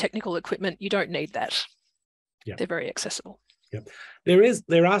of technical equipment, you don't need that. Yep. They're very accessible. Yep.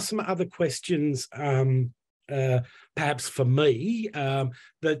 There are some other questions, perhaps for me,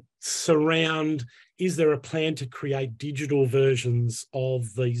 that surround: is there a plan to create digital versions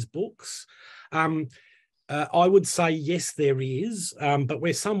of these books? I would say yes, there is, but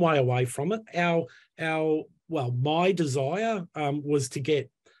we're some way away from it. My desire was to get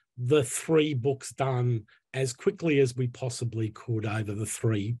the 3 books done as quickly as we possibly could over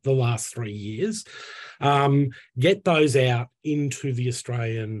the last 3 years, get those out into the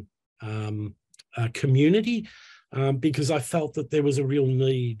Australian community, because I felt that there was a real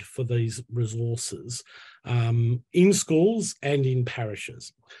need for these resources in schools and in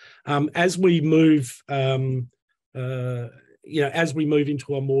parishes. As we move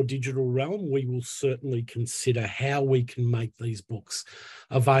into a more digital realm, we will certainly consider how we can make these books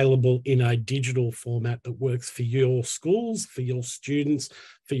available in a digital format that works for your schools, for your students,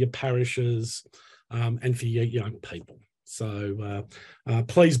 for your parishes, and for your young people. So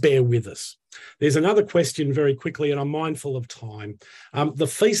please bear with us. There's another question very quickly, and I'm mindful of time. The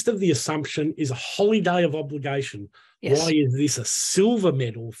Feast of the Assumption is a holiday of obligation. Yes. Why is this a silver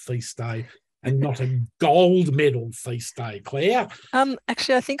medal feast day and not a gold medal feast day, Claire?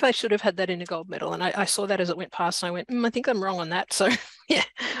 Actually, I think I should have had that in a gold medal, and I saw that as it went past, and I went, I think I'm wrong on that. So, yeah,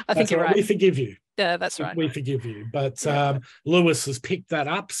 I think you're right. We forgive you. Yeah, that's right. We forgive you. But Lewis has picked that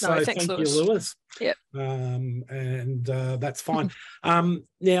up, so thank you, Lewis. Yep. And that's fine.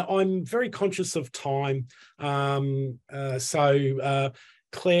 Now, I'm very conscious of time.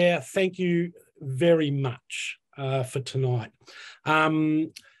 Claire, thank you very much for tonight.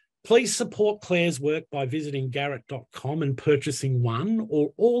 Please support Claire's work by visiting garratt.com and purchasing one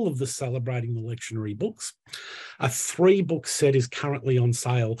or all of the Celebrating the Lectionary books. A 3-book set is currently on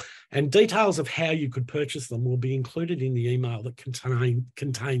sale, and details of how you could purchase them will be included in the email that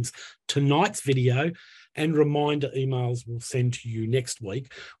contains tonight's video, and reminder emails we'll send to you next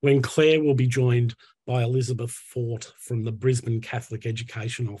week, when Claire will be joined by Elizabeth Fort from the Brisbane Catholic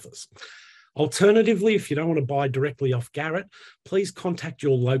Education Office. Alternatively, if you don't want to buy directly off Garratt, please contact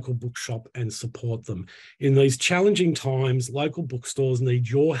your local bookshop and support them. In these challenging times, local bookstores need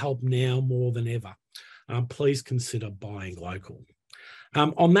your help now more than ever. Please consider buying local.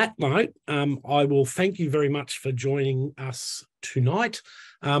 On that note, I will thank you very much for joining us tonight.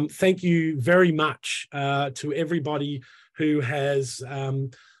 Thank you very much to everybody who has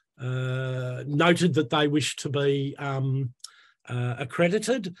noted that they wish to be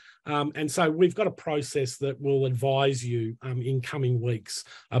accredited. And so we've got a process that will advise you in coming weeks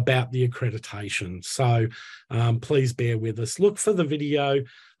about the accreditation. So please bear with us. Look for the video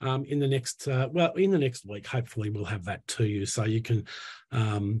in the next week. Hopefully we'll have that to you so you can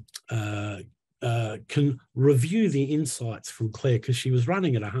review the insights from Clare, because she was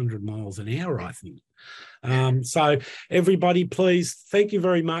running at 100 miles an hour, I think. So everybody, please, thank you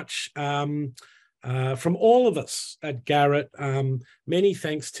very much. From all of us at Garratt, many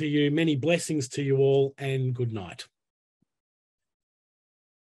thanks to you, many blessings to you all, and good night.